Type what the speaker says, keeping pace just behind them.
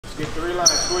Get 3 lines.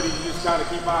 Squiddy, you just kind of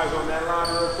keep eyes on that line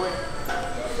real quick.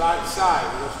 Side to side.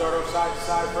 We're going to start off side to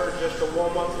side first just to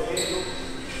warm up the handle.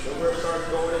 Then we're starting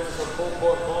going into some full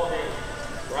court ball handle.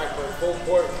 Right, but full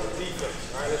court defense.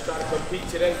 All right, let's try to compete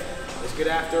today. Let's get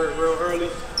after it real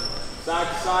early. Side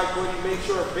to side, Squiddy, make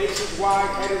sure base is wide,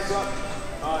 head is up.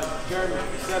 Jeremy,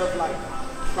 instead of like,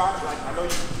 I know you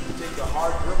take a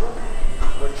hard dribble,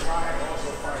 but try and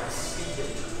also find speed in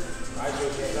it. Right, so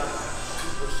you're not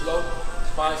super slow.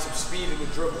 Find some speed in the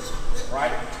dribbles,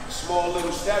 right? Small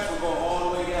little steps, we're going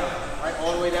all the way down, right?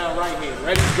 All the way down right hand.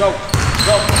 Ready? Go.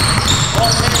 Go.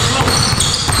 All hands low.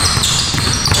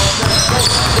 All steps, go,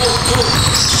 go,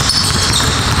 go.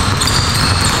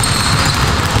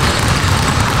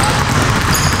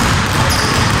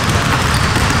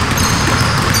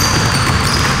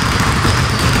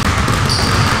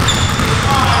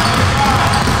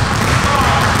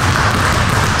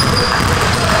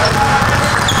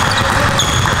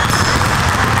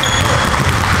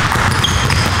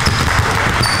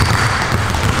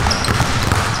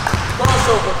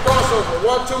 Crossover,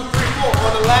 1, 2, 3, 4.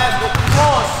 On the last one,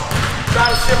 cross. Try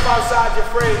to shift outside your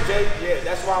frame, Jay. Yeah,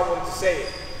 that's why I wanted to say it.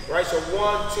 Right, so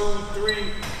 1, 2,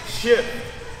 3, shift.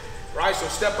 Right, so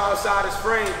step outside his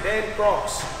frame, then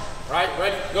cross. Right,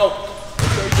 ready, go.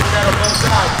 Make sure you get that on one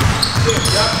side.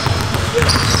 Shift, yup.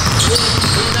 Shift.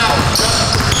 Lean out, yup.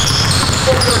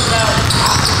 Foot down.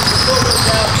 Foot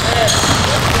down. Head.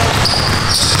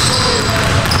 Let's go. Foot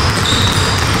down.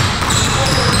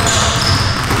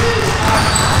 Foot down.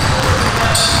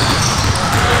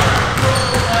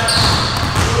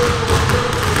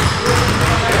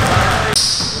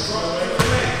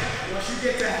 Once you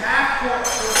get to half court,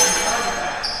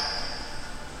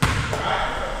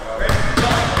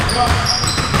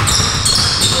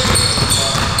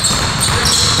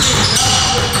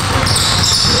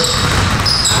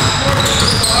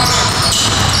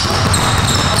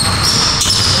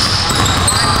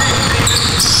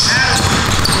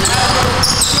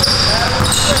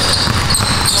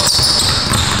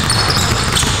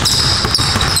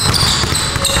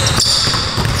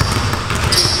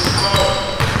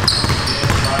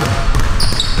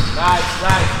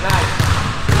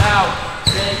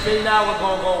 now we're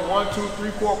going to go 1, 2,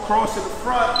 3, 4, cross in the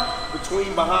front,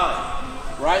 between behind.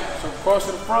 Right? So cross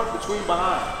in the front, between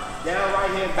behind. Down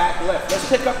right hand, back left. Let's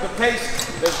pick up the pace.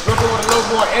 Let's dribble with a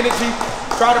little more energy.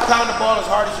 Try to pound the ball as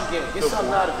hard as you can. Get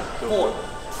something out of it.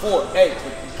 4. Hey,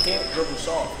 but you can't dribble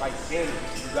soft. Like, damn it.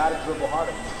 You got to dribble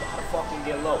harder. You got to fucking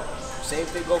get low. Same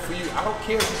thing go for you. I don't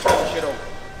care if you turn shit over.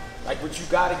 Like, but you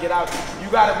got to get out. You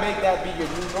got to make that be your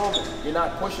new normal. You're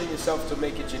not pushing yourself to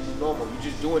make it your new normal.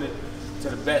 You're just doing it to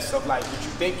the best of like what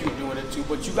you think you're doing it to,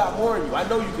 but you got more in you. I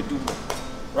know you could do more,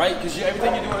 right? Because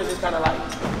everything you're doing is just kind of like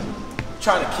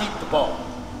trying to keep the ball.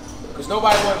 Because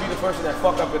nobody want to be the person that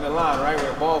fuck up in the line, right?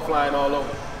 Where the ball flying all over.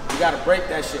 You got to break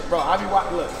that shit. Bro, I be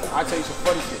watching, look, I'll tell you some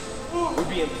funny shit. We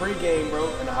be in pregame, bro,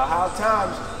 and how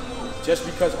times, just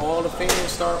because all the fans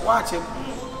start watching,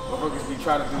 motherfuckers be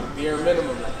trying to do the bare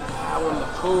minimum. Like, I want to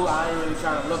look cool, I ain't really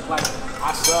trying to look like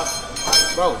I suck.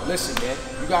 Like, bro, listen, man,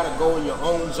 you got to go in your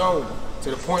own zone. To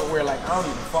the point where like I don't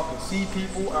even fucking see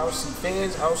people, I don't see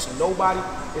fans, I don't see nobody.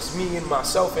 It's me and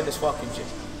myself in this fucking gym.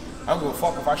 I don't give a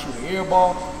fuck if I shoot an air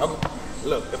ball.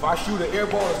 Look, if I shoot an air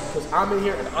ball, it's because I'm in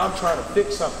here and I'm trying to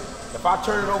fix something. If I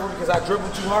turn it over because I dribble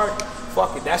too hard,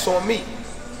 fuck it, that's on me.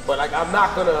 But like I'm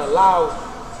not gonna allow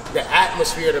the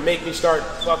atmosphere to make me start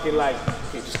fucking like,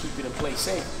 okay, just keep it in place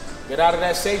safe. Get out of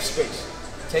that safe space.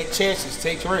 Take chances,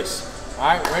 take risks. All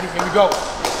right, ready? Here we go.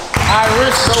 High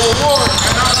risk, no reward.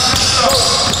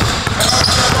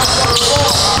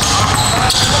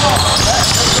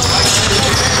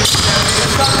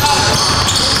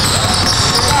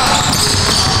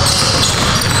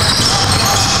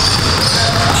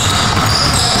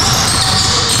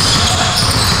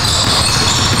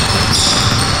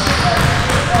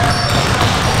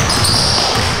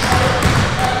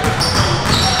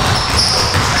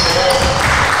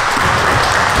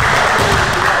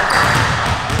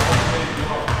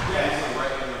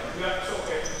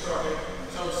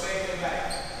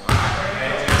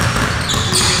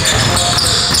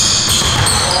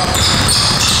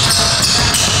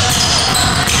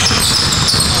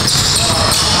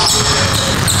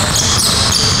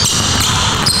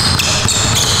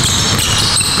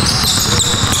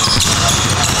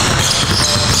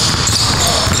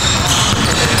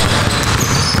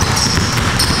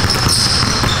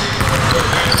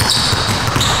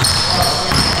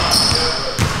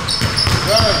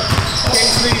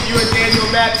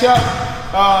 Matchup,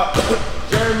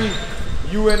 Jeremy,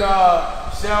 you and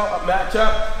Shell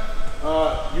matchup,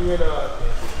 you and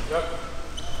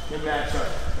your matchup.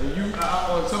 And you,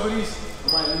 on some of these,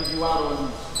 I might leave you out on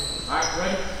these. All right,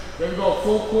 ready? There we go,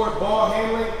 full court ball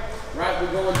handling. Right,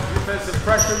 we're going defensive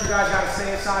pressure. You guys got to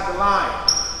stay inside the line.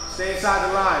 Stay inside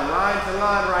the line. Line to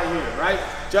line right here, right?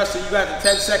 Justin, you got the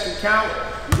 10-second count.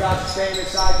 You guys are staying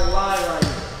inside the line right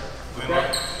here.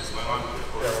 Okay?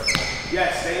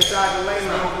 Yes, stay inside the lane.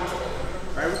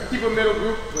 Right, we can keep a middle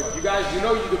group, but you guys, you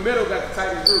know you the middle got the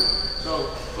tightest group.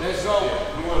 So let's go.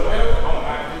 You want the middle?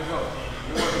 Let's go.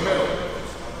 You want the middle?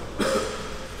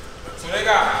 So they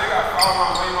got follow my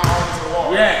lane my arms to the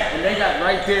wall. Yeah, and they got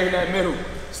right there in that middle.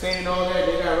 Staying on there,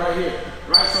 they got right here.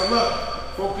 Right, so look,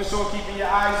 focus on keeping your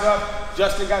eyes up.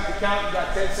 Justin got the count, you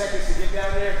got 10 seconds to get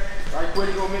down there. Right,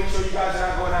 Quiddy gonna make sure you guys are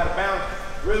not going out of bounds.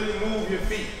 Really move your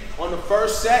feet. On the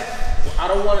first set, I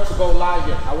don't want it to go live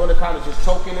yet. I want to kind of just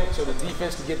token it so the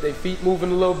defense can get their feet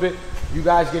moving a little bit. You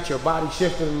guys get your body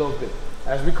shifted a little bit.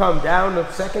 As we come down the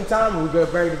second time, we're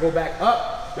getting ready to go back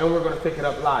up, then we're gonna pick it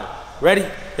up live. Ready?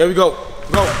 Here we go.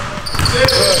 Go.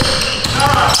 6,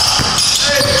 9,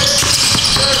 8.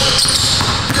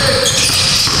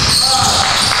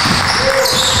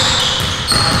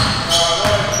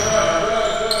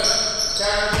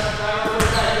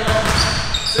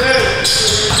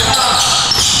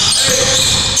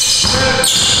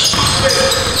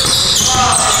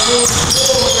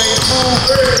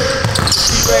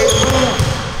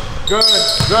 Good,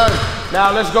 good.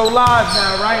 Now let's go live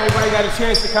now, right? Everybody got a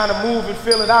chance to kind of move and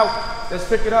fill it out. Let's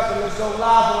pick it up and let's go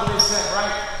live on this set, right?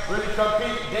 Really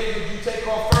compete. David, you take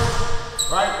off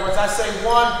first, right? Once I say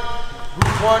 1,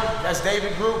 group 1, that's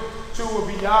David group. 2 will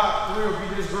be y'all, 3 will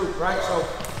be this group, right? So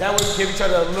that way we give each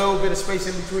other a little bit of space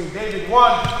in between. David, 1,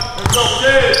 let's go.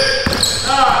 10,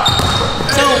 9,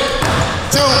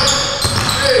 2,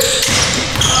 8,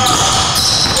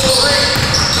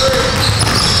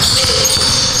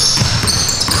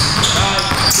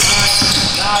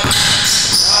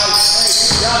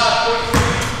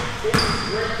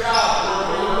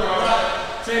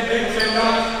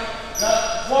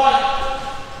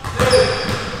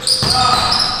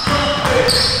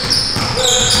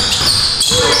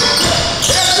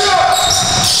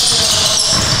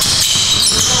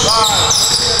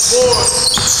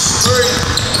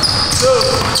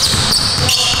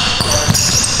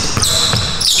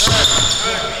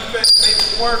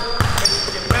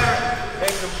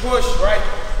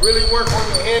 Really work on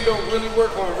your handle, really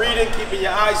work on reading, keeping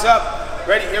your eyes up.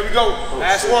 Ready, here we go.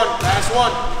 Last one, last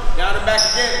one. Down and back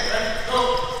again. Ready,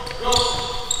 go, go.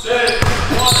 10,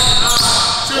 1,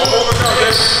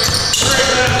 2,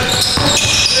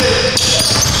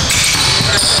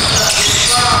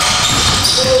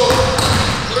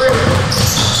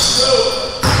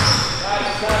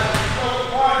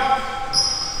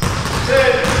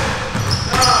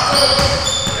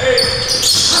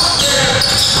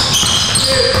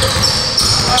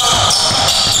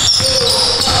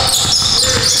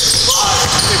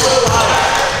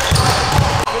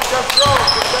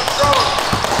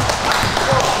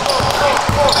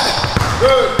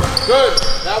 Good.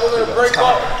 Now we're going to break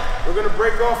off. We're going to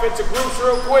break off into groups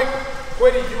real quick.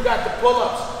 Quiddy, you got the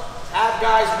pull-ups. Have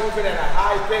guys moving at a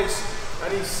high pace.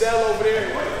 I need Cell over there.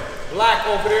 Black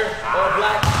over there. All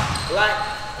black. Black.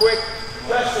 Quick.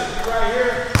 Justin, you right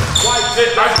here. White.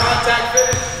 Nice contact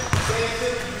finish. Same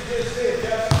thing you just did,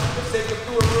 Justin. Let's take it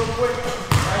through it real quick.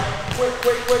 Right. Quick,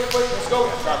 quick, quick, quick. Let's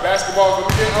go. Got basketball. Let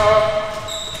me get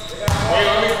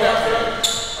let me get that for you.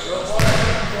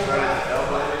 Everybody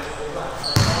count, right?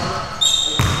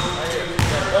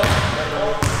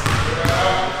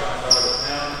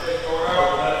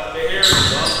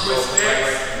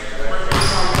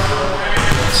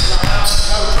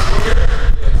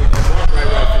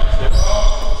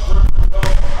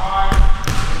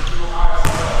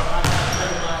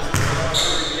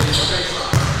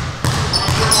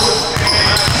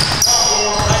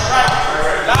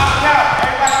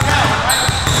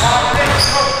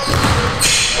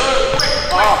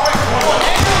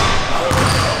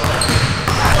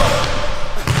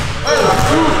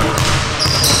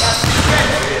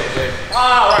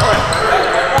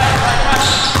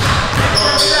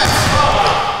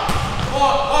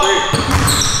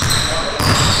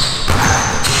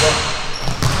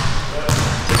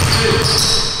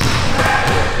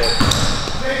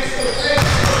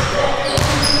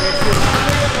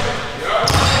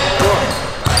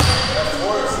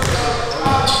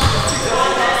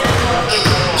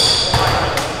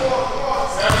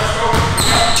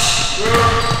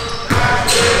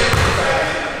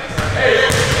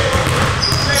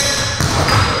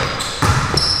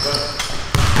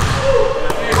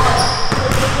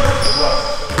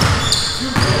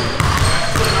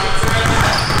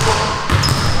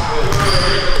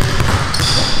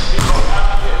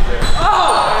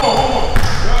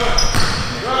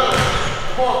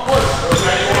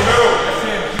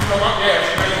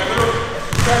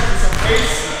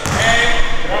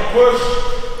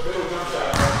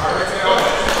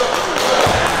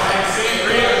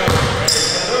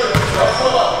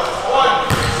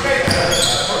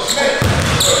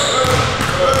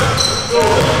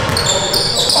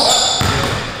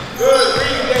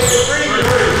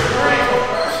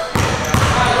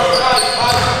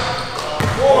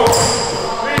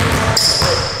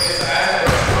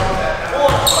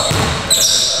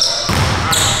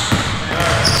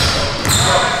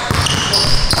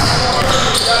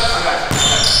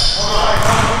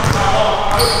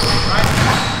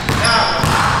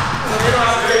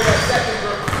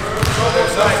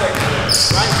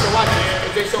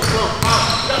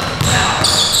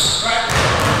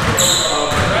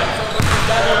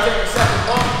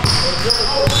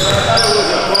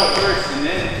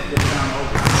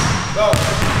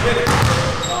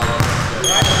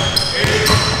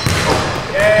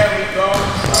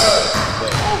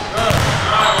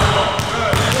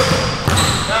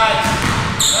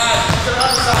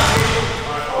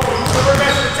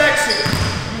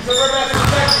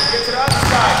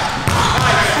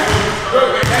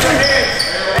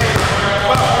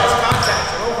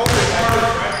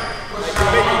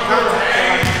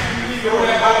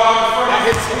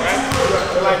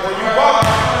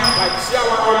 See how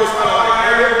my arm is kind of like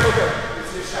here? Okay.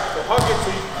 So hug it so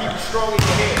you keep it strong in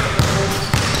your hand.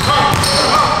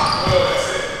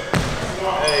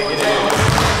 Hey, get in.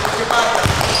 Get back.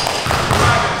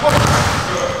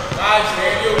 Nice,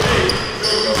 man. You're okay.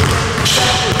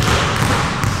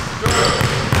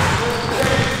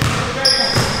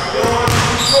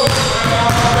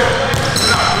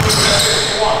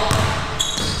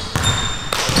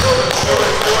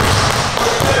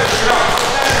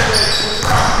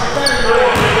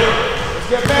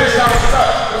 Get better, shot. What's up?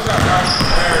 What's up, guys?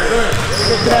 Good.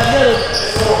 Get to that middle.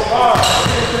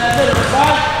 Get to that middle,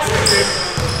 right?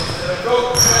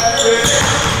 Go.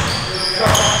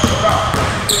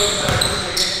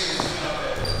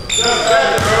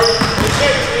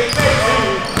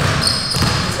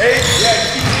 Eight. Yeah,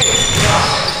 keep it.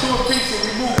 Two apiece and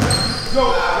we move. Go.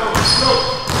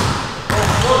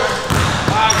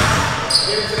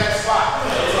 Get into that spot.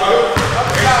 Up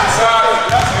the side.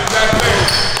 Exactly.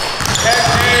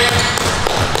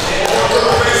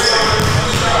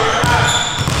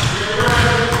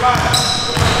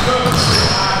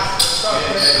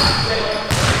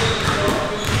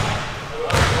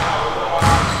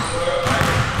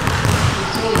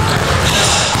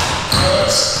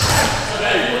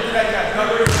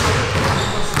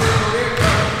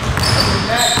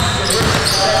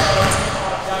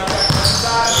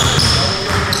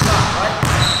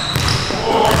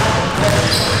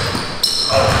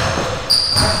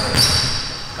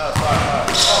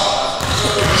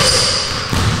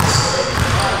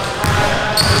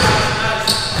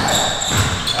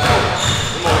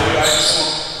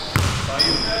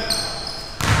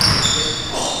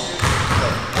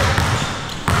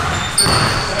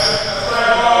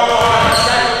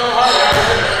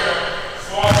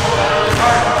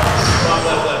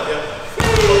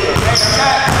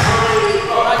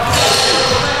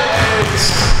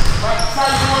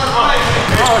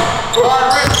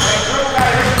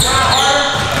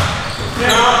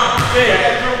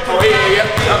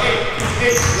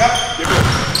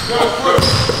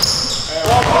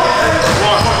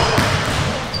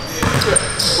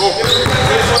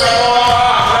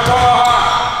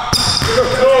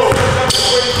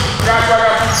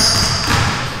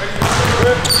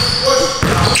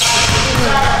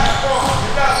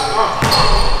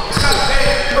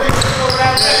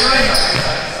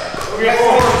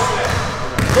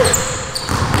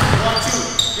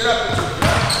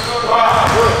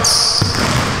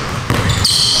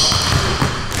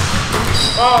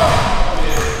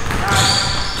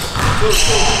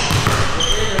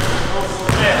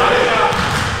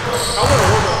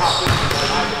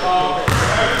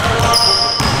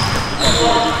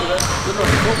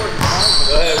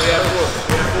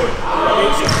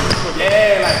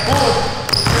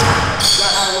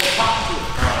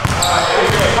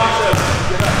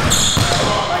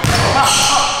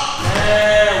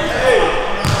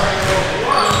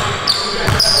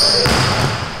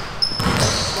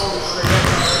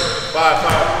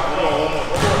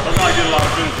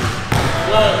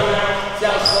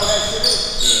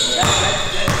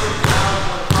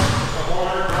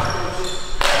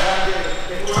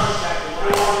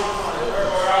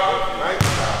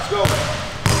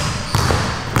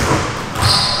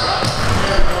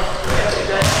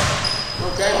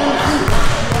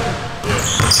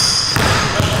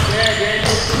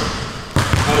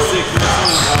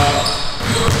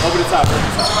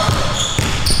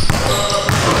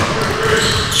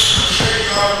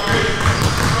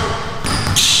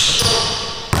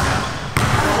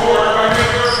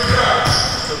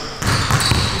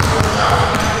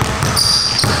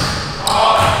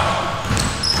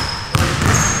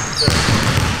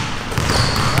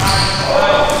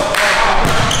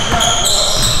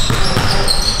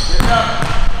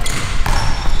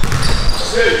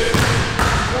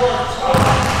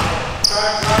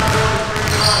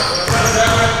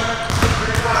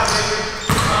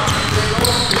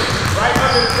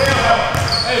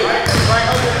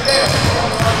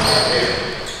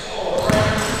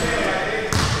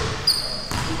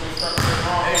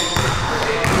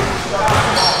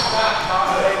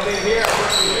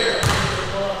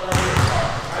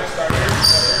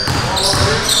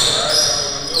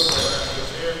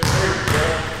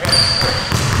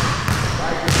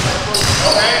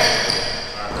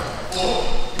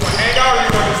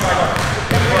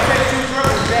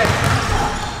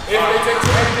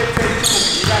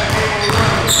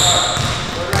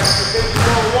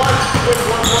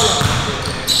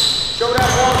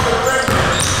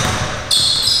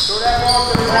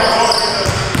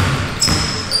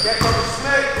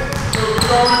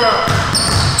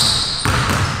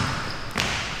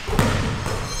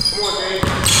 Come on, Dave.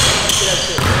 Get that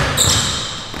shit.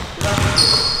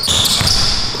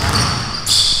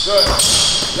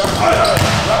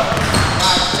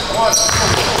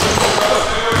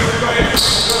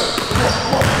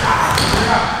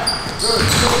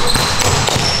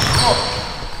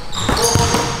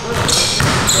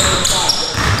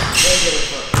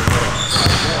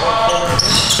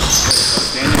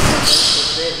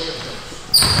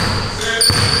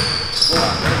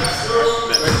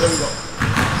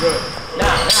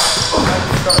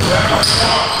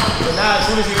 Now, as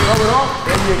soon as you rub it off,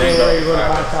 then you're going to go to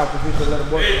high top position, let him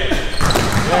work.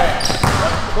 Yeah.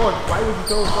 Go on, why would you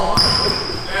throw so hard?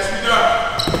 That's me done.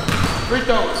 Free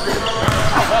throws.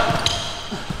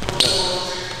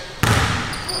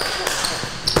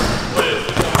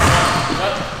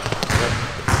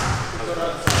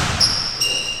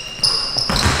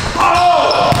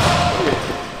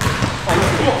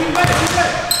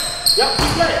 Yep,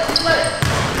 keep playing.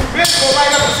 Bitch, go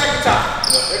right up the second time.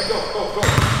 There you go, go.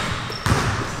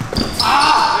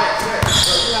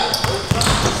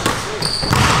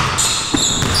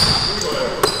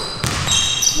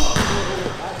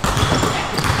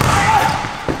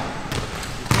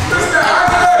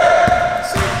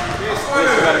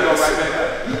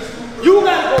 Next. You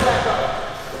gotta go back up.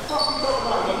 What the fuck you talking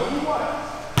about? What do you want?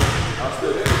 I'm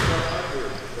still there.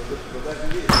 Go back to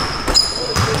you.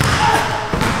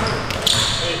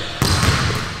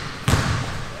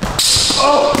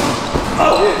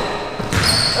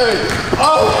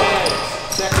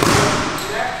 Second.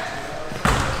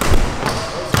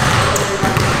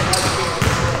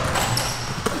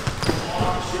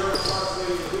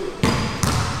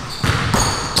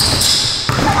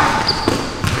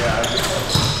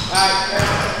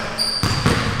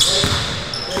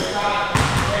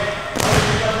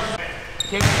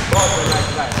 Can't be bumping like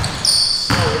that.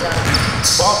 No, we gotta be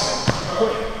bumping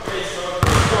quick.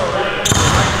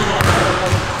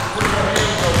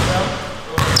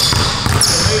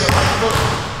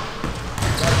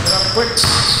 Quick.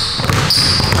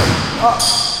 Up.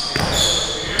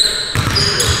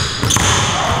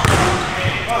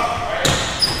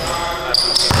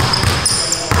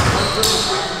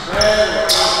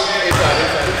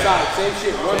 Inside. Same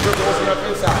shit. One dribble, open up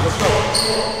inside. Let's go.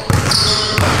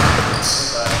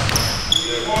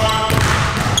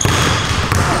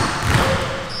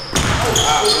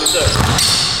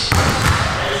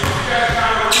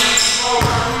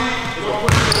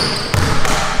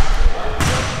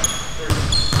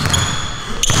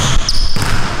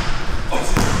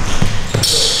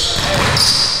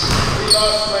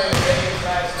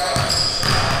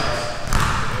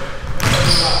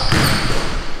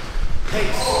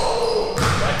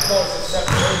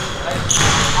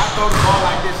 I throw the ball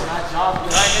like this and I jog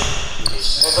behind it.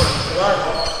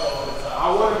 I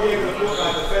want to be able to do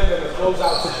my defender in a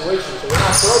closeout situation. So when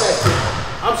I throw that shit,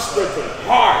 I'm sprinting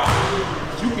hard.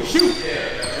 You can shoot.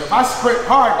 If I sprint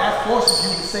hard, that forces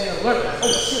you to stay alert. Oh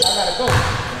shit, I gotta go.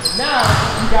 Now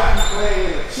you got me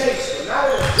playing in a chase. But now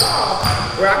in a job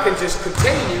where I can just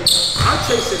continue, I'm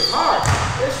chasing hard.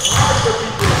 It's hard for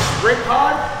people to sprint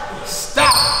hard,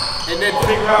 stop, and then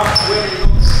figure out where you're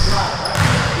going to slide. Right?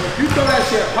 If you throw that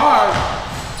shit hard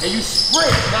and you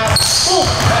sprint, now boom,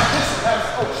 that distance, that's,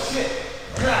 oh shit.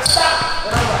 You gotta stop.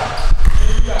 Then I'm like,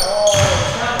 you got all the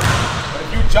time. But if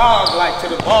you jog like to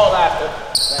the ball after,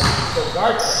 like you go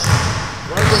guard that.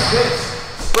 Run with this.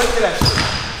 Sprint to that shit.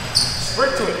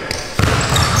 Sprint to it.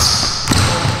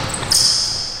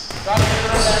 Try to get rid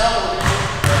of that elbow.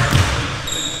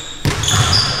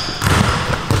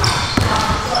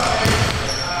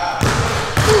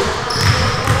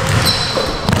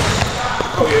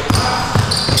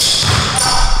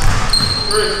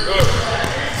 Pretty good.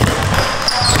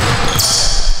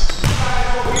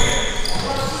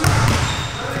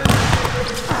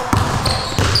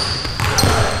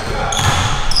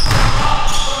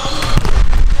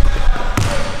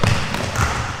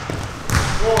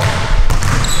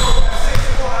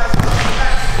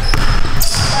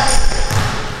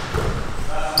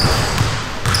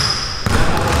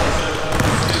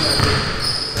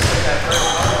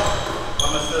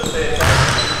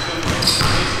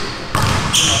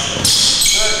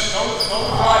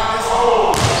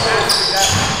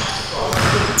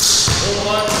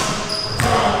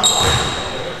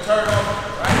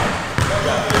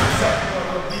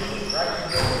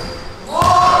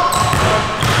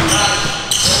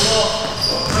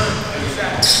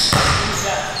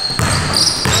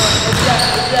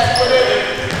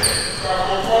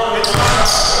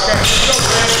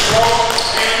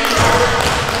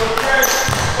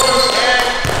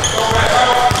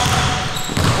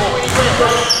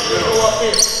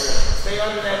 Stay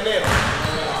under that nail.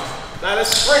 Now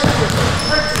let's sprint it.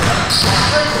 Sprint it.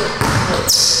 Sprint it.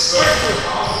 Sprint it.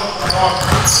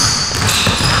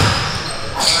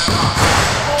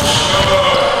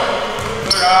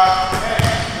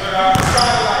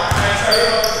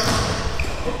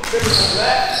 finish the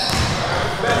left,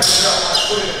 better than I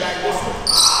put it back this way.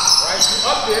 Right? You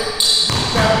up there,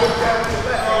 you gotta look down to the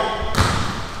left.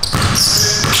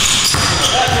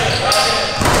 Right hand.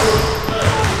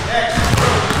 X.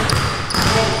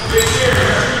 Get here,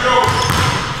 you know.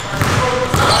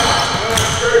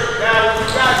 Now, what you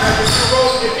got is if you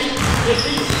roll, if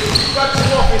he cuts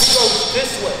you off and he goes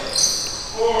this way,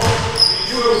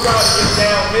 you will try to get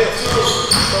downhill.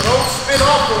 So don't spin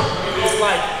off him and go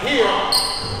like here.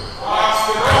 Like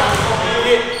spin off him and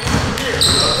get here.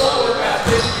 Forward back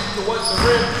towards the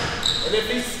rim. And if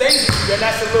he stays with you, then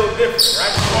that's a little different,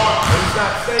 right? But he's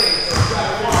not staying, so you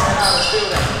gotta figure out how to feel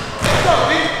that. Let's go,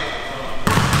 B.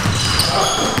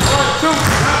 1,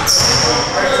 2.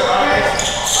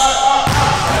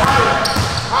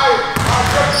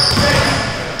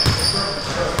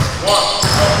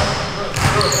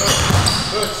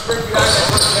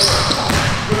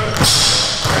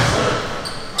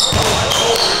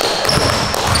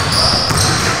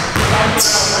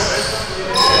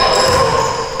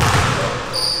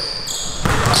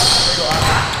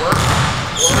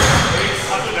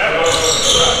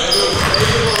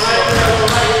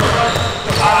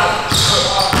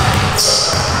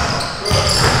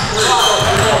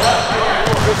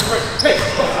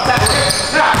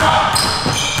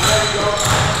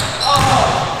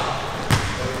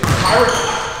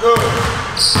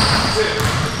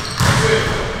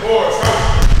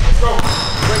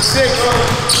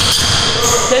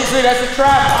 Kingsley, that's a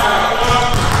trap.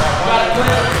 Gotta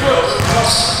clean up the foot.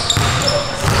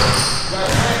 Gotta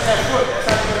clean that foot.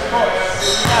 That's how you get caught.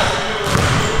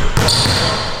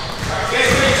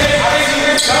 I think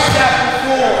you done that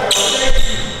before.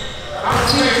 I've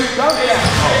seen you done that.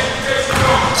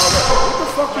 What the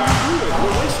fuck are you doing?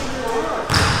 You're wasting your time.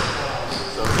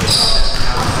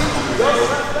 I've seen you done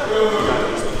that.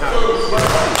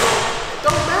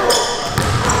 Don't matter.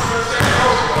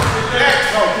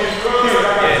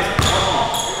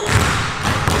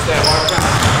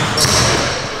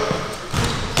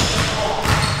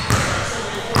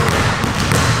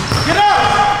 Get up!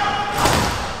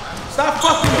 Stop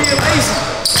fucking being lazy.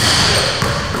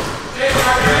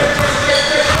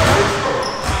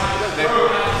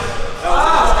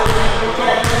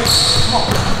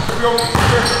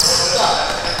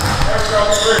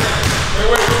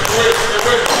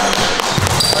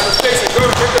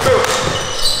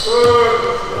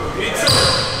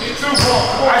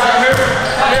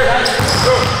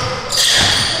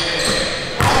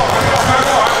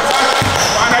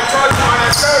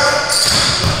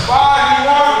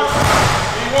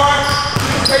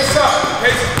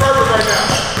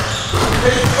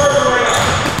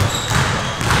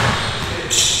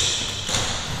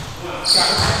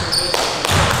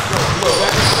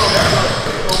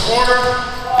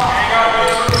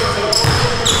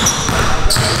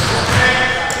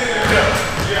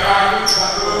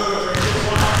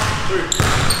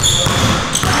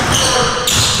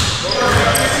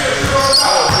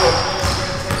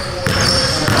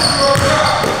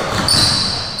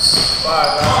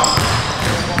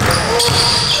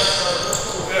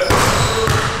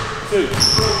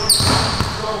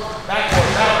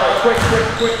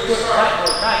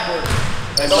 Backward.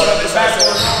 And don't let this backward.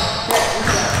 Do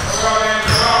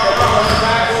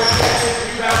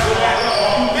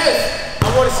this. I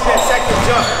want to see that second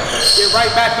jump. Get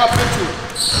right back up into it.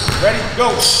 Ready?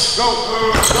 Go. Go.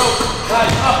 Go.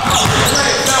 Right up.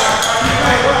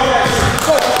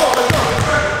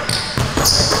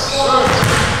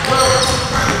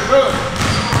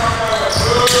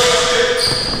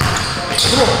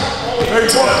 There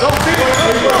you go. Don't beat it.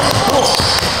 There you go. Come on.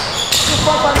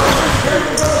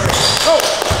 Go.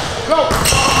 Go. You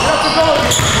have to go.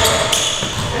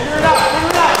 Figure it out. Figure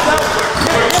it out.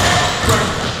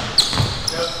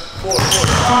 4,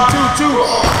 2, 2, 2.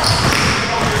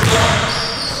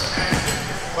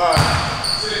 5,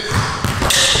 6.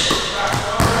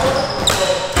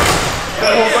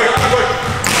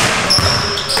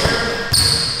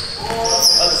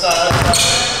 Other side.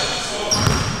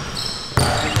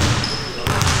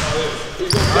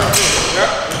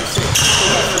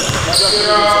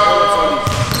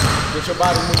 Get your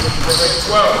body moving to get ready.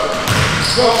 12.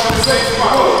 Go.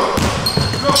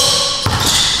 Go.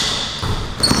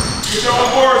 Get your own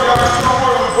boards, y'all. Get your own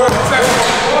boards with board protection.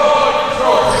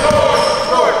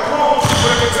 Throw it.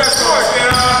 Put a contest on it.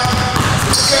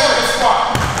 Stand in the spot.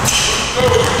 Go.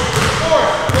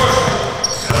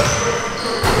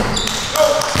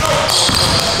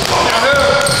 Now hill.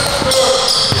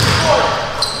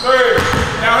 3.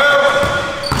 Now hill.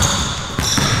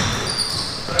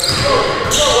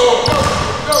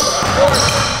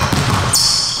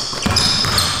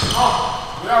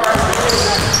 All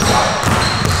right.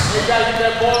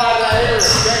 ball out of that area,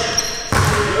 okay?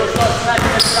 You're gonna start smacking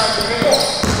that shit out your hand.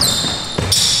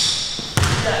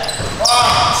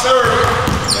 Sir.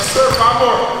 Yes, sir. 5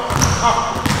 more.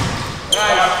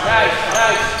 Nice.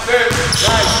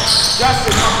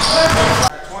 Justin,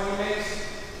 20 minutes.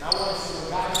 And I want to see when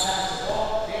guys pass the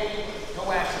ball, Daniel, no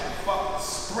action, fucking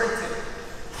sprinting.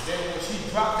 Then when she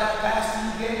dropped that pass to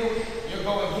you, Daniel, you're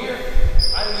going here.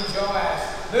 I need your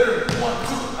ass. Literally, 1, 2.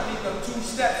 I need them 2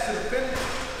 steps to the finish.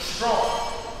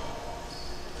 Strong.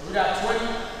 So we got 20,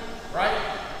 right?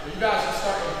 So you guys are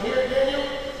starting here, Daniel,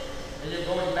 and you're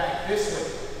going back this way.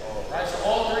 Right? So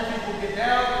all 3 people get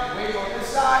down, wait on this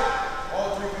side.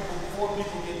 All 3 people, 4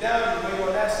 people get down, you wait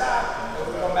on that side, and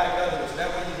we come back the other way. So that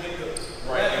way you get good.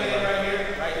 Left hand right here,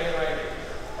 right hand right here.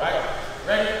 Right?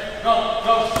 Ready? Go,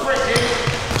 sprint, Daniel.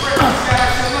 Sprint. You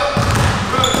gotta sit up.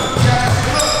 Good. You gotta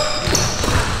sit up.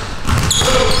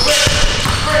 Good.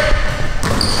 Sprint.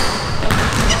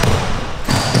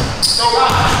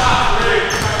 Stop.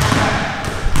 Ready.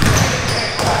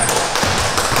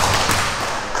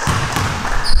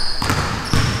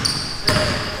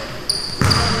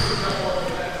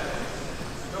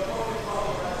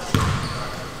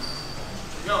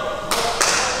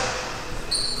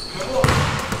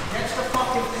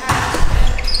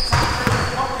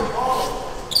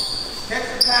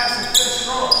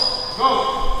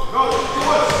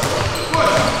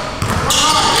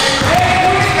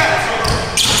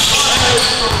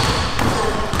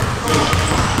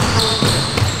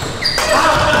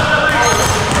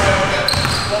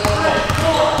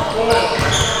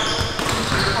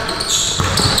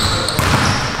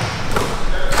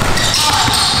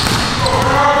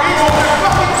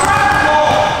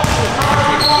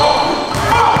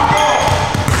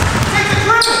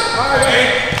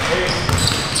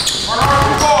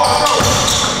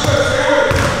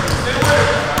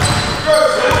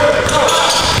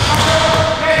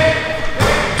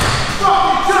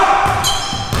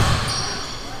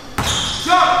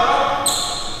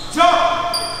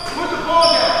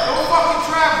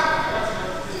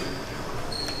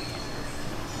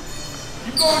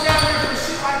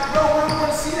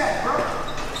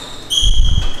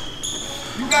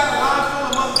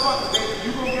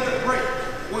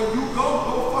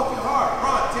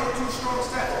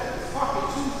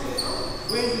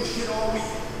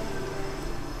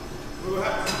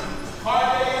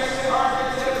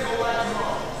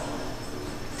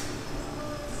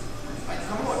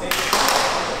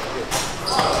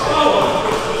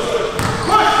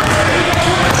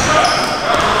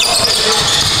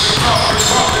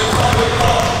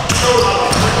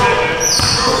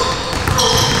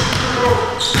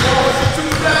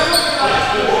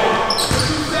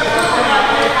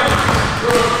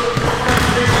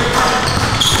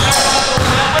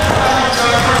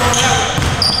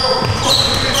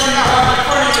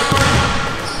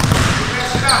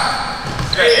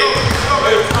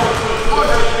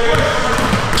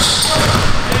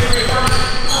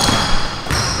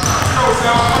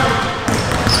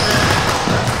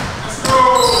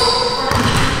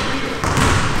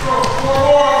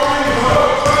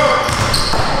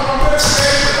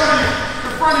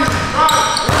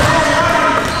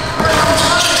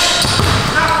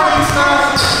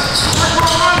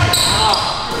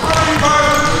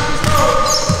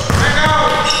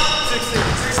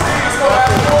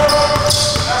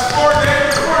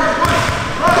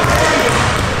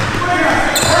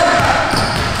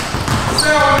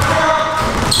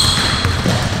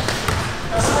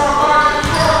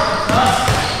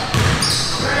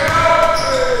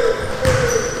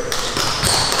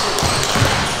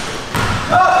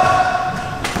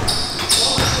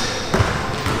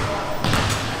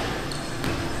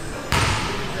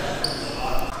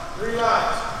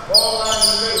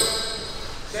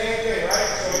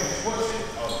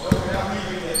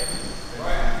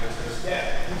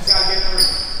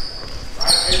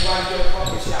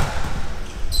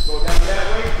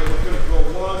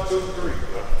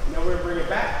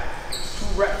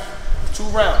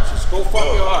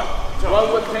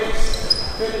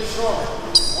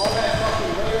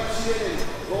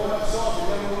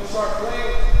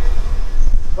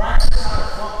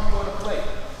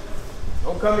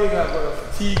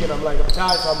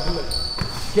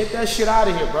 Get that shit out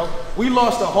of here, bro. We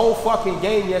lost a whole fucking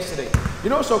game yesterday. You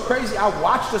know what's so crazy? I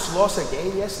watched us lost a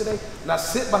game yesterday, and I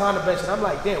sit behind the bench, and I'm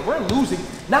like, damn, we're losing,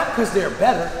 not because they're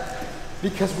better,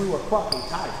 because we were fucking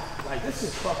tired. Like, this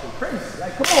is fucking crazy.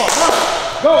 Like, come on, bro.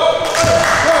 Go.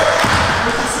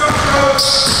 Push yourself, fellas.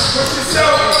 Push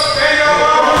yourself. Stay on.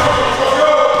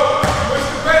 Go. Push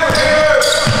the paper.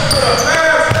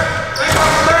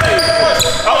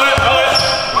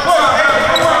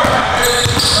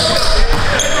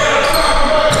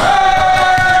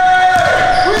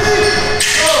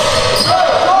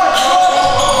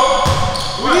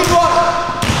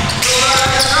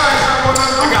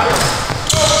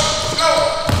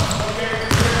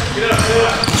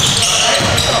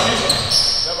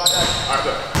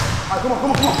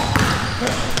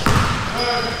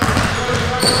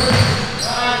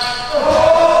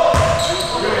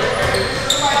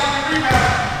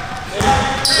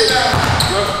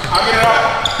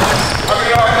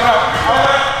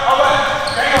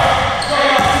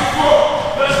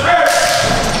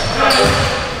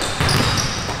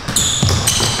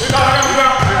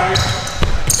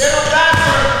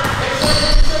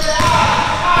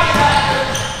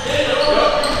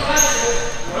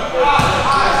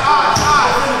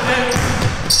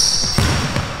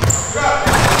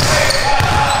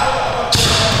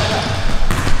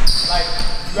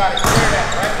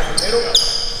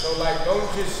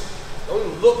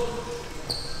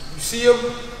 see him,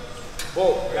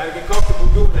 boom, you gotta get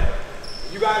comfortable doing that.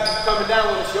 You guys are coming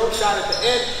down when it's your shot at the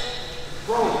end,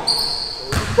 probe it. So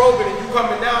when you probe it and you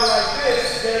coming down like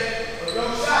this, then when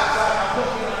your shot is like, I'm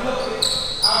looking,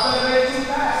 I've done made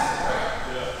 2 passes, right?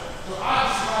 Yeah. So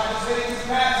obviously when I just made 2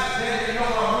 passes, then they know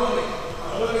I'm willing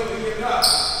to give it up.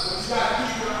 But you gotta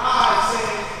keep your eyes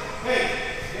saying,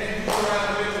 hey, then you go around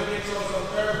the middle and get yours on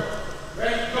the third one.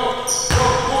 Ready? Go,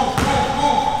 boom, boom, boom,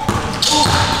 boom.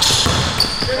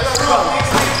 Let's go.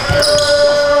 Let's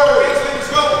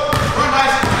go. Run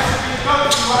nice and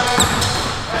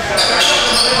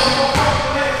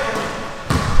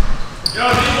yo,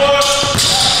 D-boy.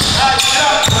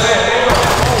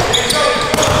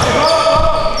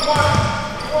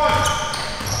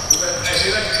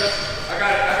 I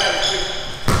got it.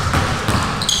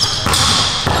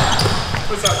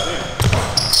 What's up, man?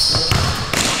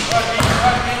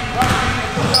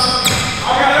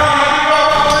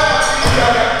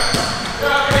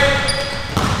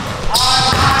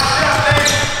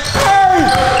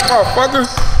 Motherfucker.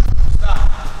 Stop.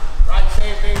 Right,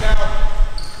 same thing now.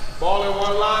 Ball in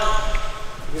 1 line.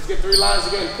 Let's get 3 lines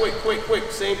again.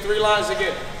 Quick. Same 3 lines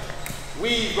again.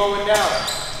 Weave going down.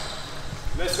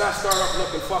 Let's not start off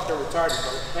looking fucking retarded,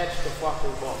 bro. Catch the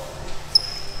fucking ball.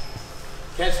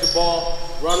 Catch the ball,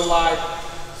 run wide,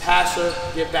 pass her,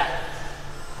 get back.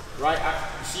 Right?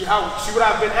 See what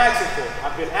I've been asking for?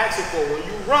 I've been asking for when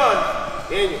you run,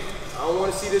 Daniel, I don't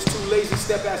want to see this 2 lazy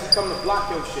step as he come to block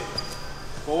your shit.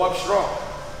 Go up strong.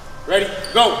 Ready?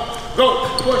 Go.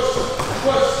 Push.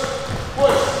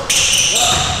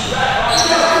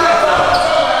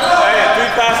 Hey, 3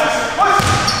 passes.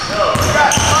 You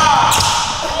got 5,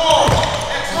 4.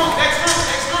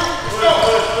 Next group. Let's go.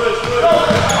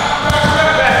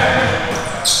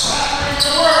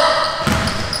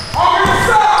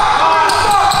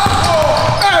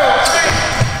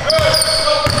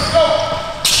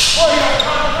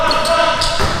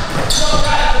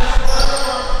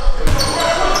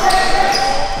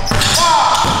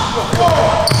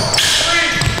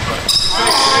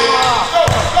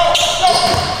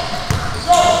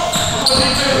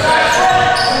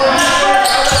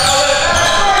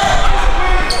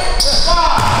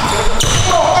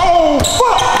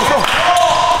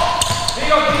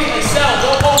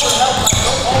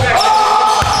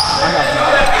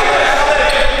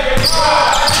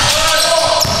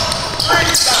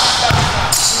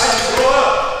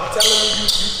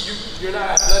 You're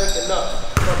not athletic enough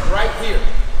from right here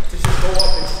to just go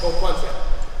up and just go punch at.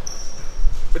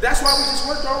 But that's why we just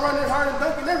worked on running hard and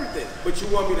dunking everything. But you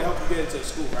want me to help you get into the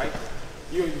school, right?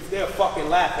 They'll fucking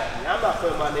laugh at me. I'm not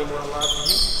putting my name on the line for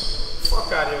you.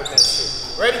 Fuck out of here with that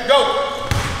shit. Ready? Go.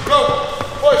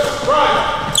 Push.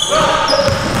 Run.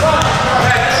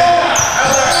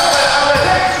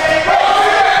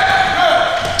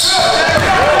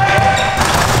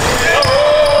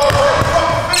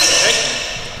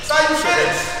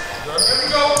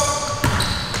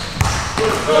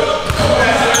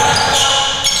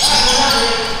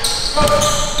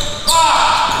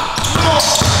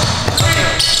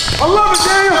 I love it,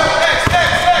 Daniel.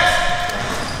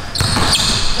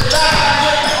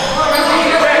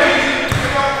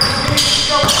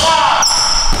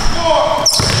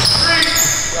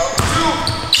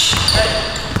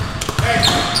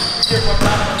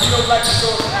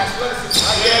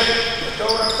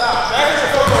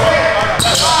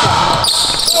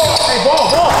 Hey, ball.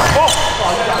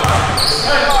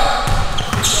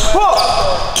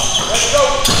 Let's go.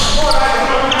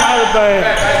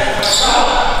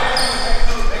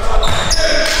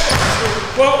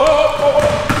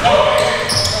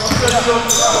 Come on,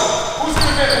 who's in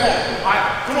the middle?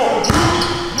 Come on.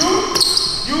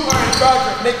 You are in charge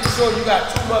of making sure you got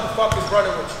 2 motherfuckers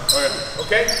running with you.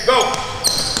 Okay? Go.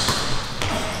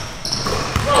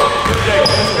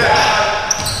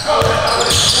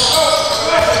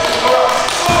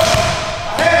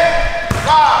 Ahead.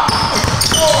 5,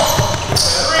 4,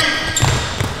 3.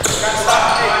 You gotta stop.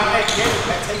 Hey,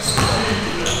 that takes you.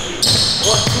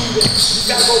 1, 2. You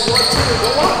gotta go 1, 2 and go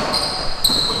up.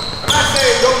 I'm not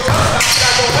saying don't jump stop, you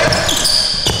gotta go left.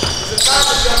 There's a time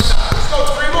to jump stop. Let's go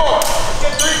 3 more. Let's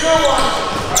get 3 good ones.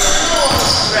 3 good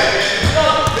ones. Let's go.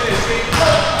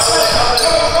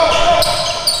 Go.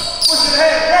 Push it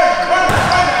ahead. Run.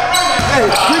 Hey,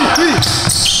 please.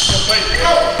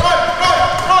 Go. Run. Go.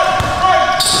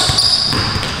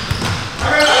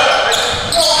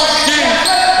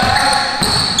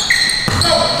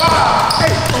 5,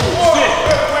 8, 4,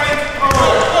 3, 2,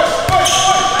 1. Push.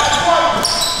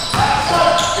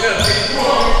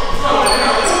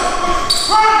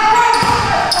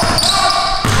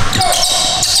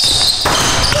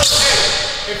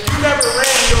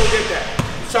 get that.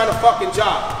 You're trying to fucking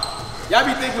jog. Y'all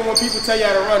be thinking when people tell you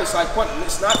how to run, it's like,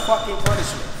 it's not fucking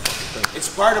punishment. It's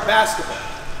part of basketball.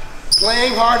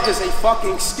 Playing hard is a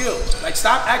fucking skill. Like,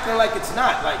 stop acting like it's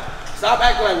not. Like, stop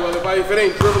acting like, well, if it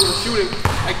ain't dribbling or shooting,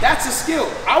 like, that's a skill.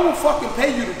 I will fucking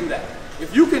pay you to do that.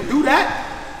 If you can do that,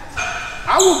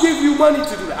 I will give you money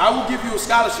to do that. I will give you a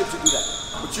scholarship to do that.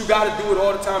 But you gotta do it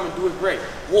all the time and do it great.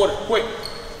 Water, quick.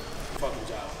 Fucking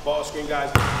job. Ball screen,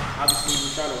 guys. Obviously,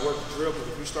 we're trying to work the drill, but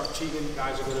if you start cheating,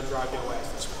 guys are gonna drive your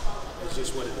ass this way. It's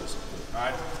just what it is. All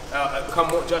right.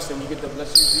 Come on, Justin. You get them.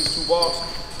 Let's use these two balls.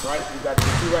 All right. You got the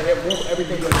two right here. Move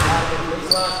everything to the bottom of the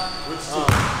baseline. Which two?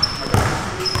 I got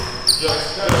the two.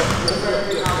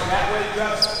 That way,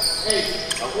 Gus. Hey,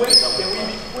 quick. Can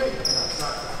we be quick? No, it's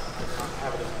not.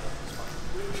 Have it.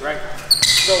 Right.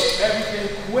 So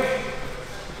everything quick.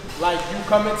 Like you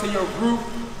come into your group,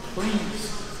 please.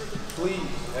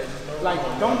 Like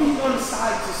don't be on the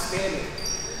side just standing.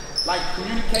 Like,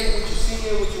 communicate what you're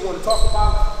seeing, what you want to talk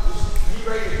about. Just be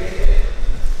ready to get in.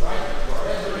 Right?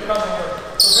 That's what we're coming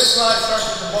here. So this line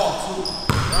starts with the ball.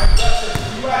 Right,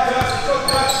 Justin? You got Justin. Go,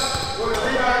 Justin. We're going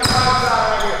to rebound the outside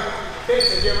right here.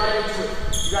 Pitch and get right into it.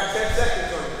 You got 10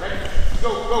 seconds on it. Ready? Go.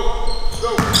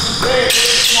 Red.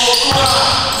 Small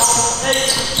 5, 8,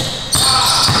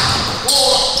 5,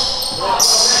 4.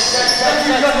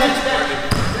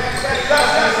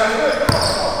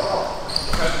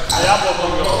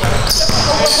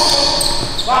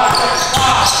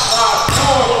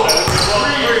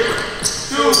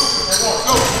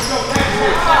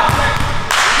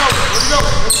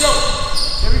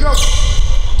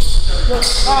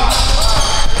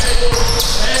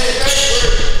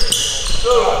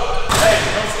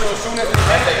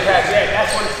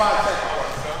 That's 25 seconds.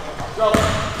 Go.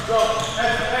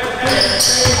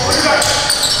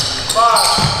 5,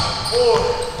 4.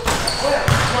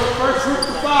 First group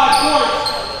to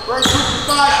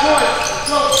 5 points.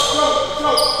 Go.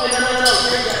 Hey, no.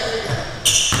 Give me that.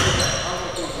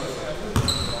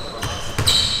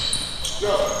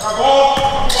 Go. Ball.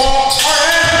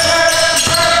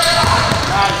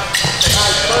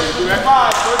 Nice. First group to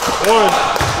 5.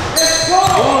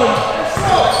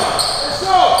 Let's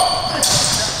go.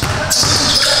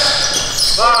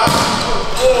 5,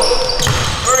 4,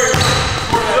 3, 2.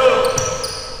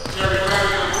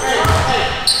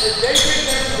 If they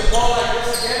get the ball like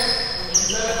this again,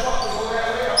 you better fucking go that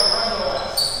way or run your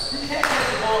ass. He can't get the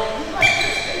ball. He's like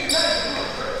this. They better do it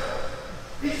first.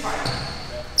 He's fighting.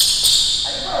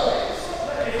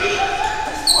 If he does that,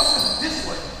 just force him this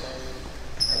way.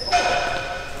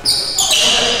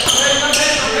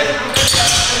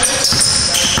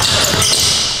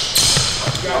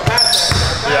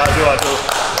 Yeah, I do.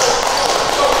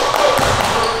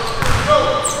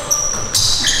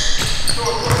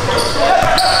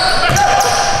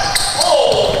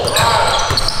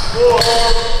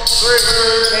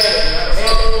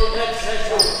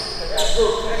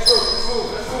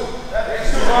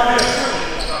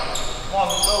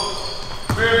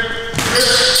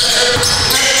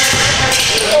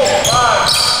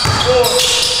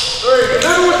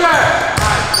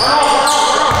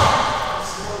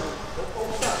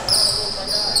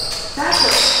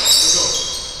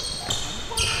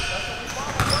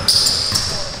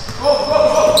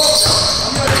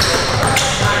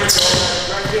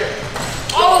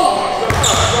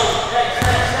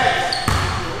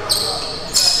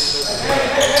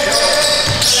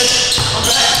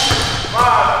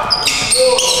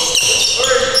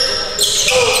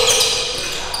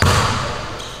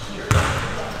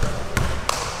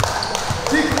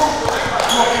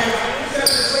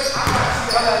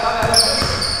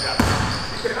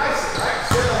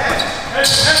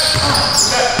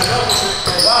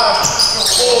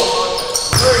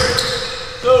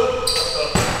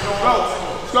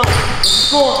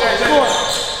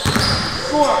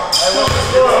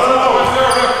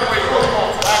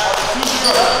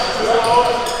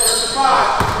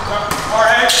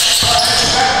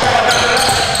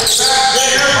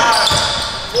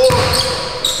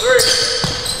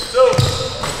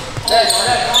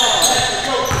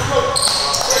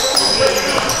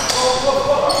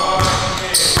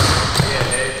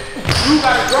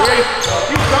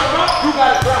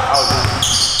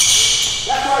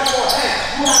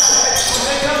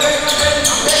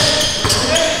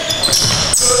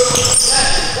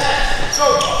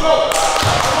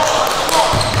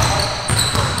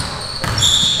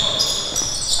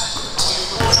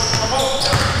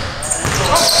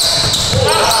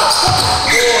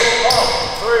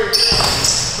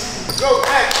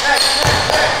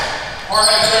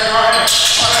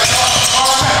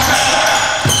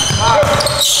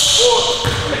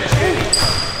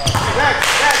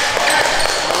 Next.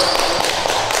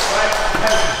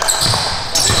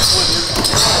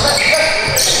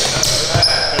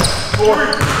 You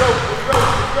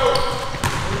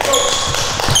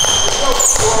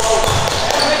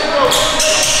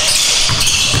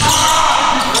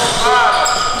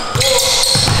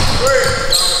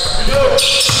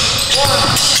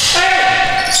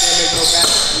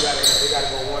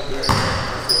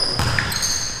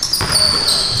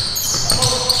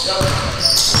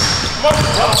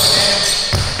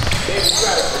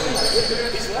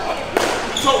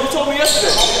told me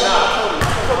yesterday. Nah, I told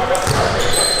you.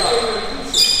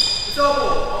 It's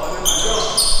over.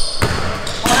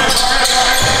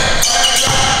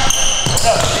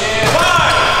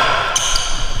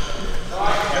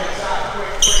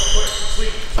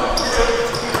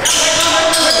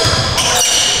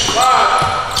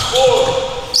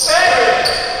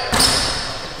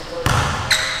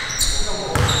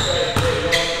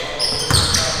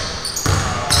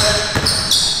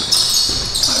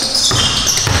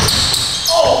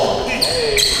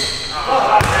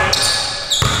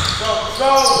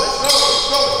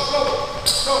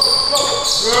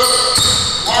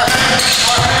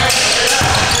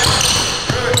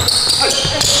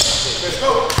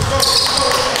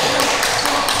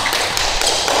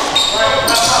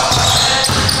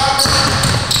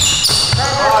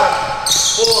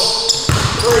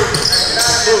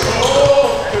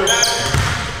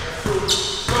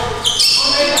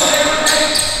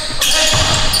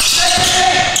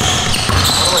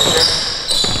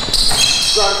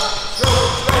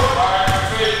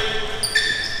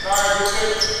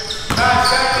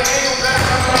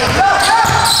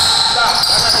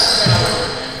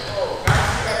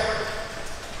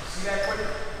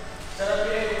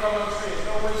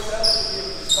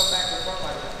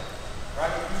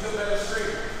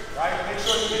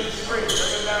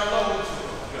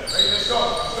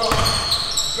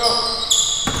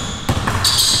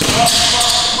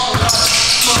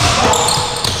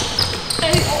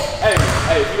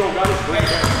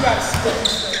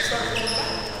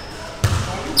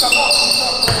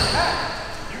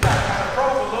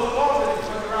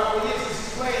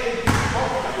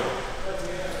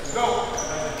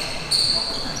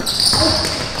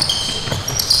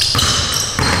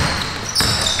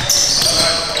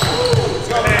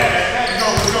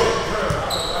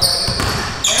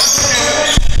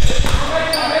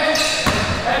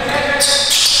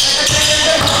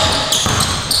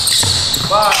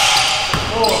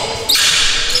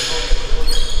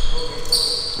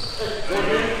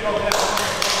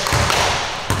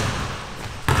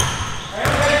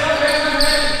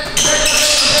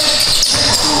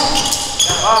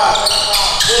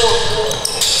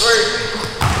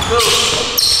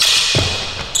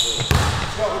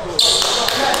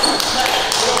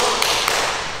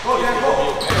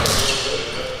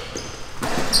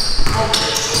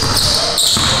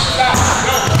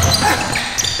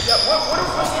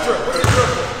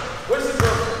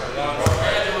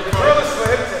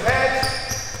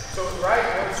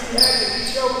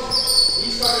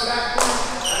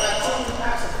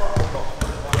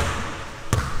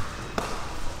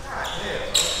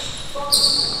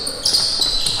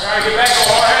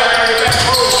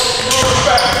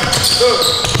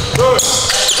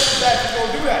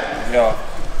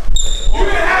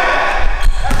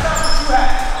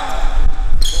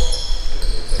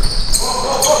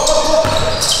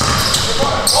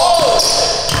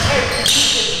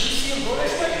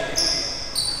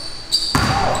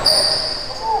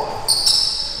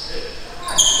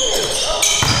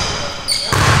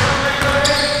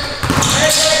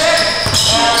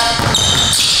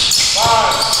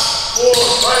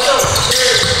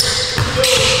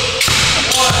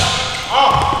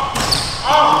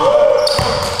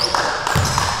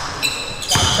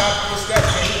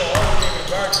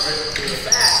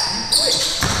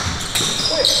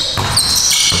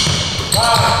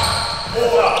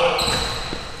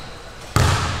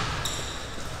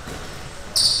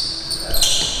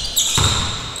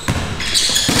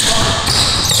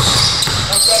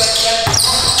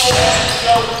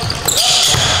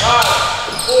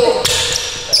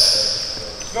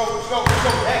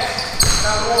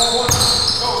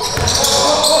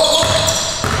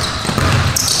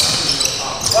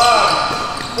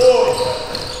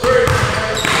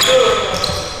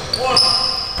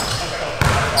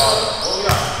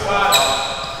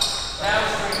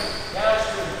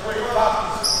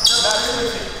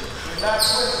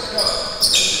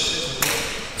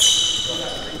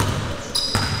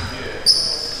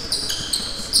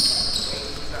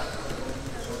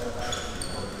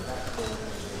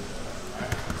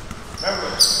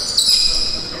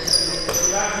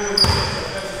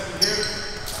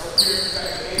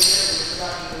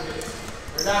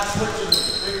 We're not switching.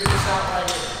 Figure this out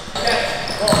right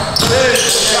here. Okay.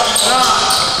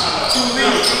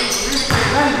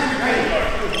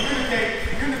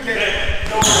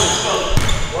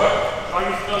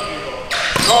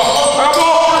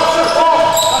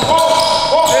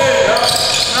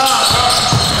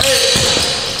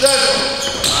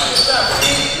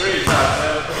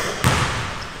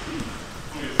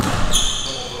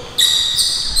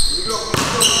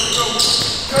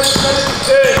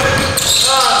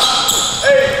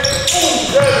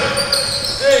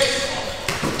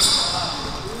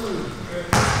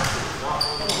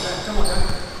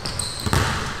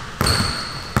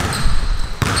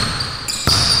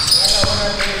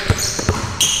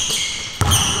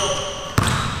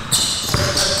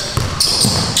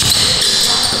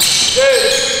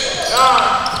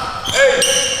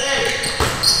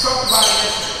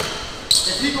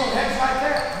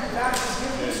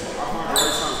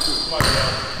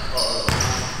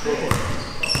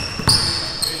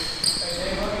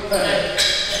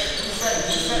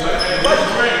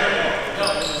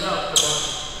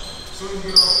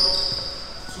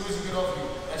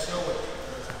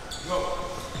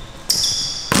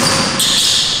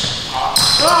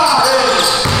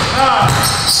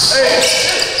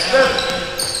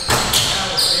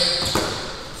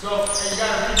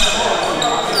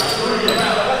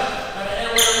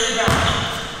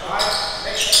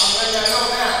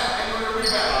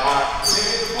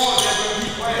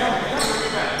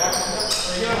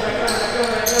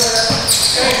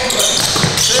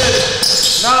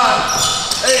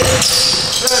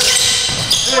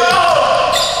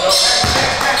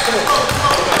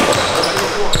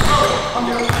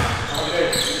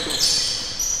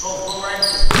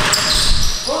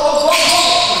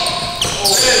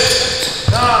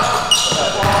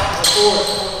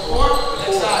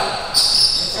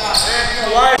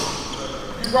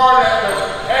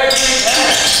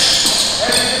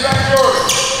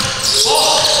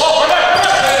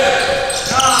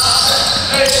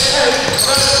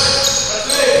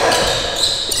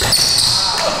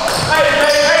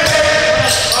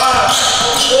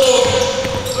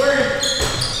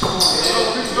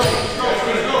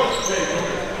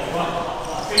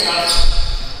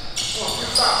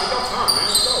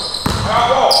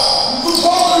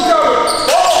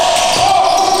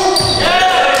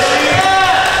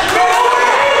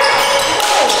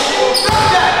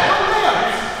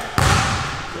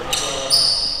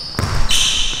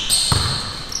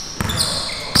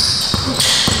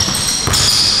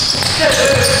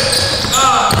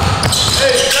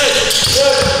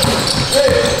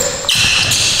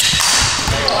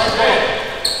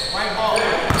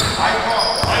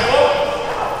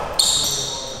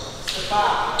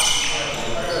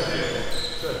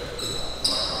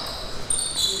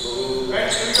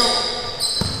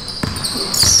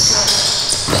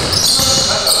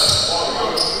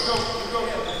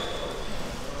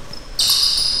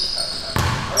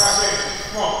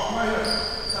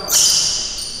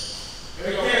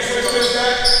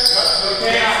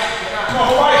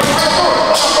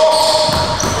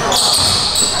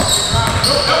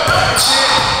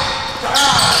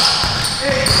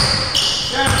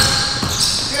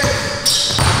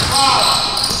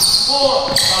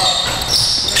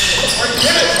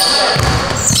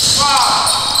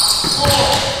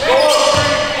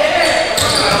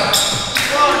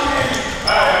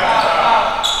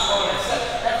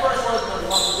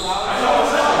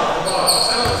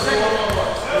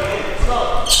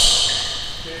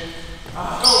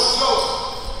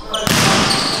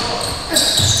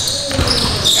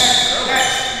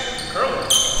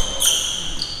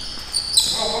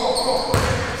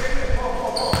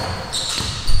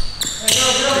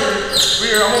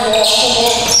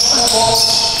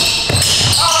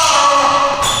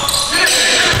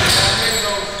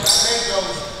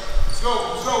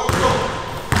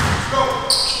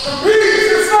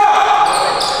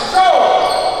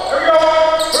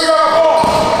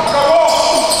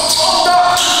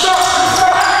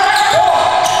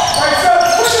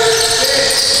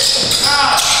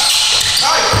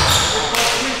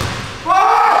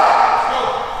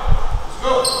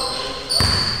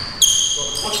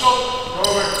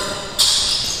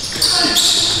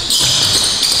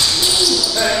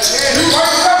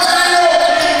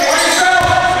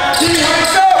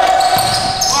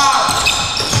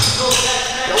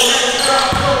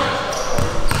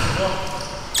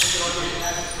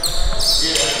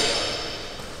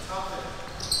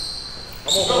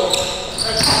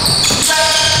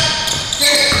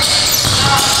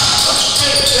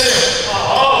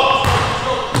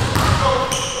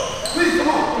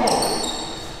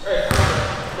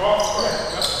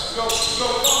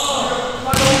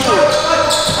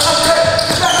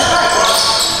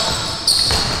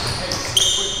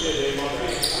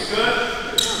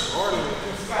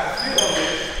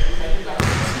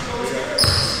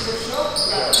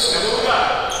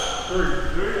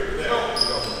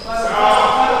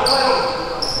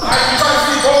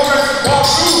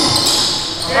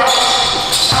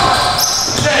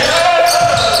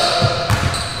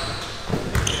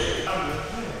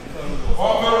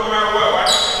 Ball middle no matter what,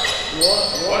 right?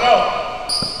 What up?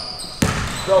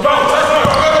 Go. Go, let's go.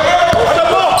 What's the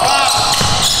ball? 5,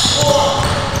 4,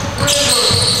 3,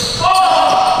 2,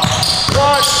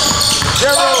 1,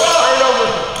 0. Turn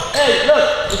over. Hey,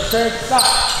 look, it's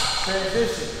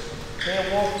transition. Can't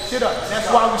walk the shit up. That's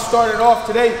why we started off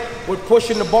today with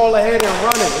pushing the ball ahead and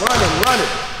running. You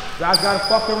guys gotta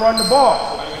fucking run the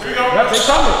ball. Here we go. Yep, they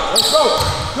coming. Let's go.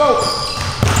 Go.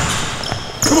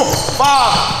 Come on.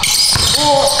 5,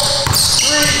 4,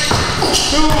 3,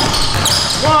 2,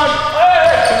 1.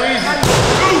 Hey, too easy.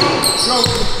 Go.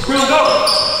 Go.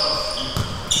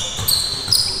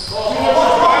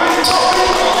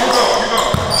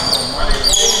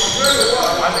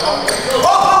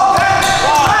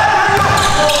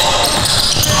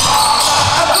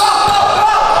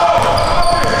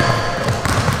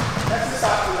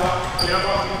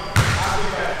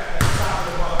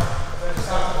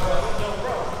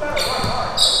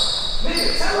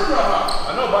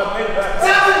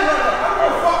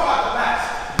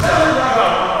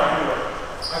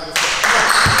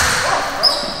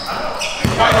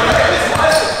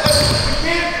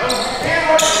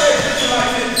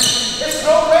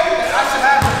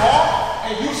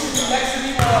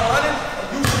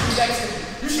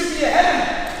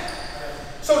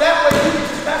 So that way you can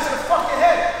just pass it the fucking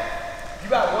head. You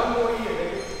got one more year,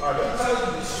 baby. All right, I'm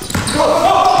telling you this shit. Go! 5,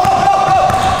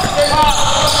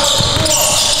 4,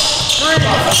 3.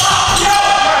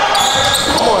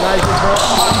 Come on, Isaac, bro.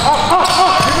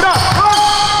 Up. Give it up. Run.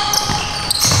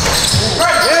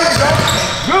 Right, there we go.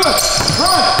 Good.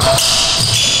 Run.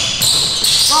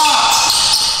 5,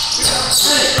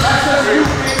 6. That's us you,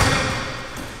 baby.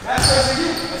 That's us you.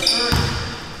 That's 30.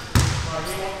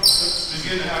 Just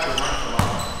getting to have to run for long.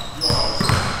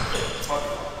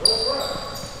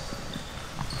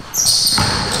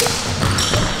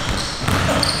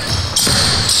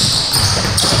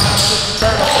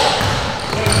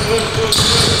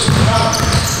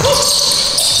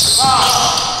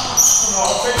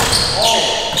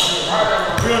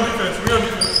 We on defense.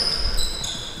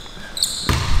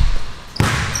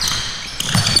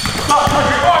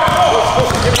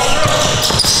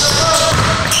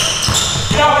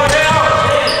 Stop, get out.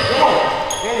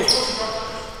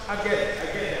 I get it.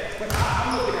 But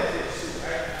I'm looking at this too,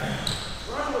 right?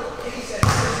 Run with pace that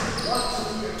says you want to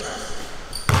be aggressive.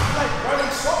 It's like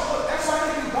running slow. That's why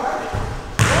they can guard it.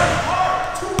 Run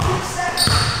hard, 2 quick sets,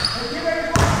 and give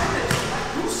everyone a finish.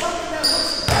 Like, do something that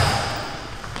looks aggressive.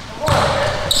 Come on,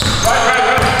 man. Right.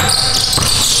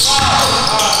 5,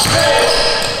 4,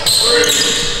 3,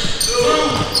 2.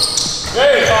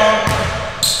 Hey,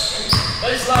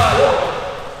 Baseline.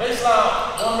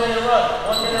 1 minute run.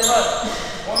 1 minute run.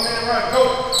 1 minute run. Go.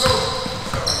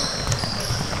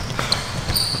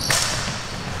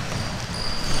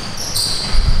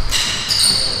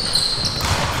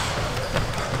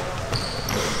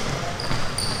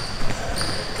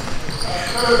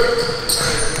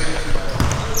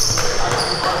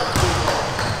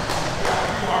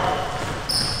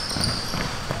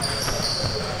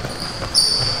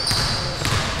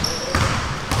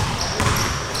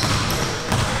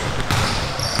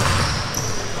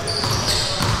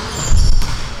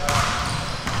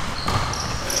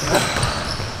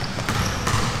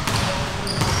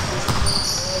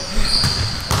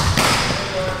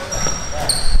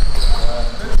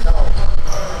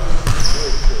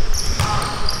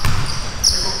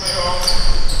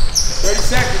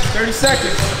 30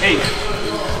 seconds. 8.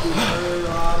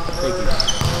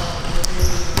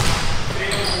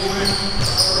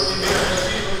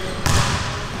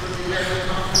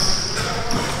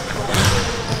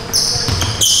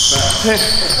 Thank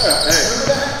you.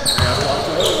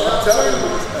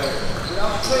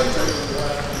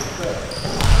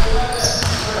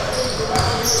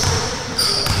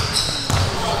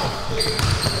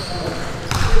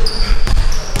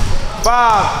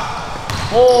 5,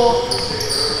 4,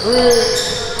 3,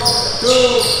 2,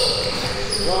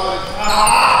 1.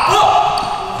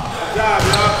 Good job,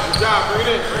 y'all. Good job. Bring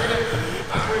it in.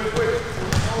 Bring it quick.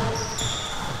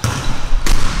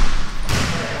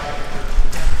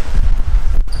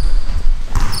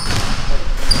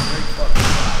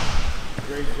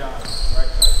 Great job.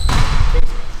 Right side.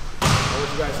 I want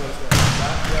you guys to understand. I'm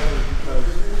not yelling because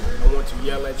I want to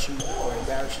yell at you or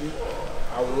embarrass you.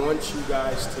 I want you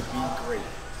guys to be great.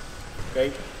 Okay?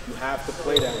 You have to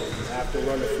play that way. You have to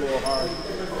run the floor hard.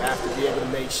 You have to be able to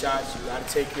make shots. You got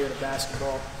to take care of the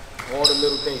basketball. All the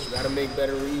little things. You got to make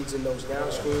better reads in those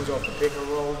down screens off the pick and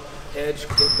roll, hedge,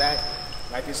 get back.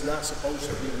 Like it's not supposed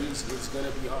to be easy. It's going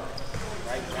to be hard.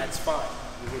 Right? That's fine.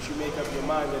 Once you make up your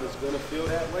mind that it's going to feel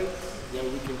that way, then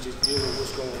we can just deal with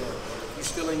what's going on. If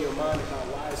you're still in your mind about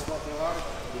why it's fucking hard,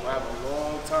 you'll have a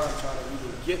long time trying to even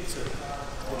get to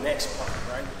the next part,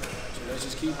 right? So let's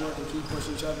just keep working, keep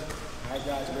pushing each other. All right,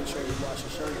 guys, make sure you wash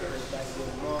your shirt, bring it back again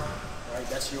tomorrow. All right,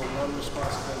 that's your one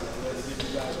responsibility. I'm going to give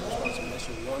you guys a responsibility. That's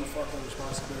your one fucking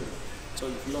responsibility. So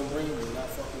if you don't bring it, you're not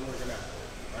fucking working out.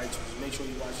 All right, so just make sure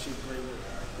you watch shit. Great work.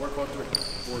 Work on 3.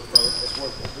 Work, brother. Let's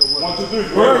work. Good work. 1,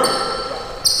 2, 3. Work.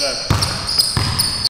 Yeah.